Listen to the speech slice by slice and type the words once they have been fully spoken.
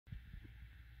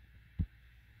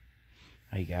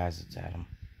Hey guys, it's Adam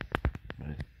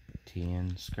with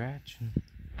TN Scratch, and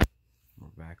we're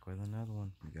back with another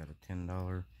one. We got a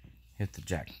 $10 hit the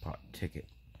jackpot ticket.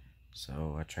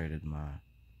 So I traded my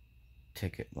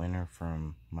ticket winner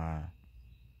from my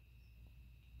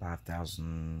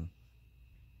 5,000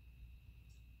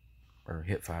 or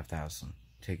hit 5,000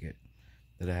 ticket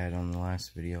that I had on the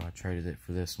last video. I traded it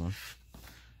for this one,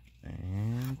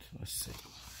 and let's see,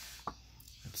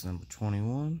 that's number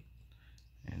 21.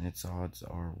 And its odds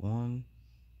are 1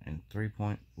 and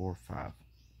 3.45.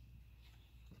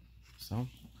 So,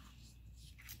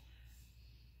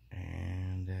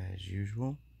 and as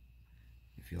usual,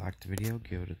 if you like the video,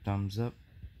 give it a thumbs up.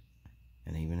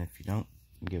 And even if you don't,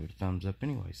 give it a thumbs up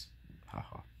anyways.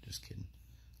 Haha, just kidding.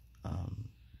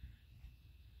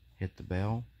 Hit the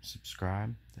bell,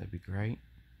 subscribe, that'd be great.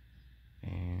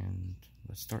 And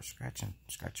let's start scratching.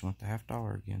 Scratching with the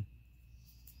 $50 again.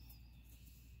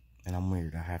 And I'm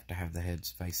weird, I have to have the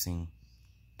heads facing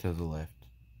to the left,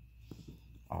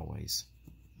 always.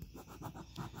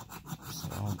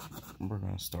 So, we're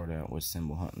going to start out with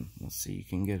symbol hunting. Let's see, you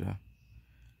can get a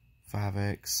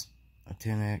 5X, a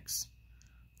 10X,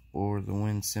 or the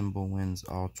win symbol wins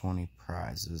all 20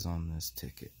 prizes on this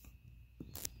ticket.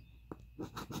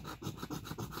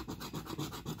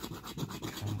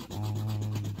 Come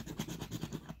on,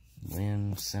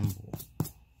 win symbol.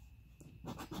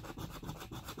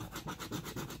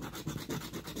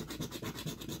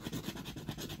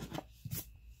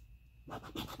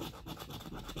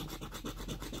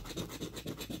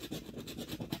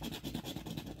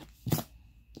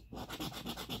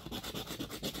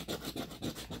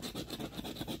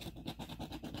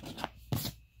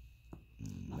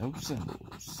 No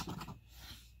symbols.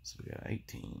 So we got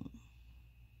 18.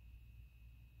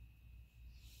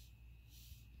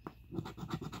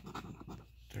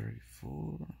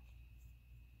 34.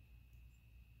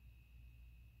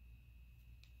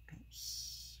 Don't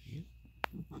see it.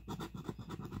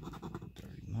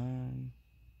 39.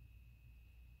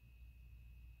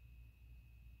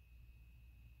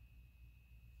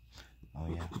 Oh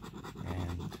yeah.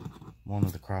 And one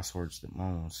of the crosswords that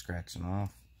Mom was scratching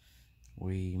off,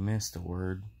 we missed a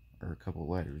word or a couple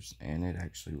letters, and it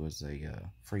actually was a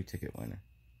free ticket winner.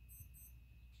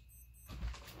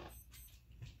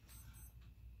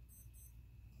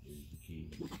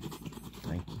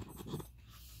 Thank you.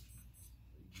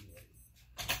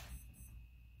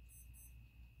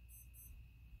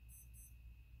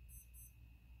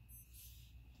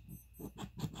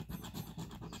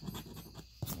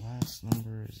 The last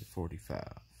number is 45.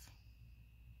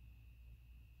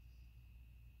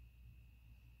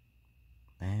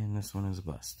 And this one is a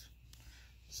bust.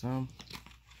 So,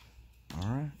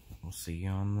 alright, we'll see you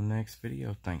on the next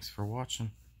video. Thanks for watching.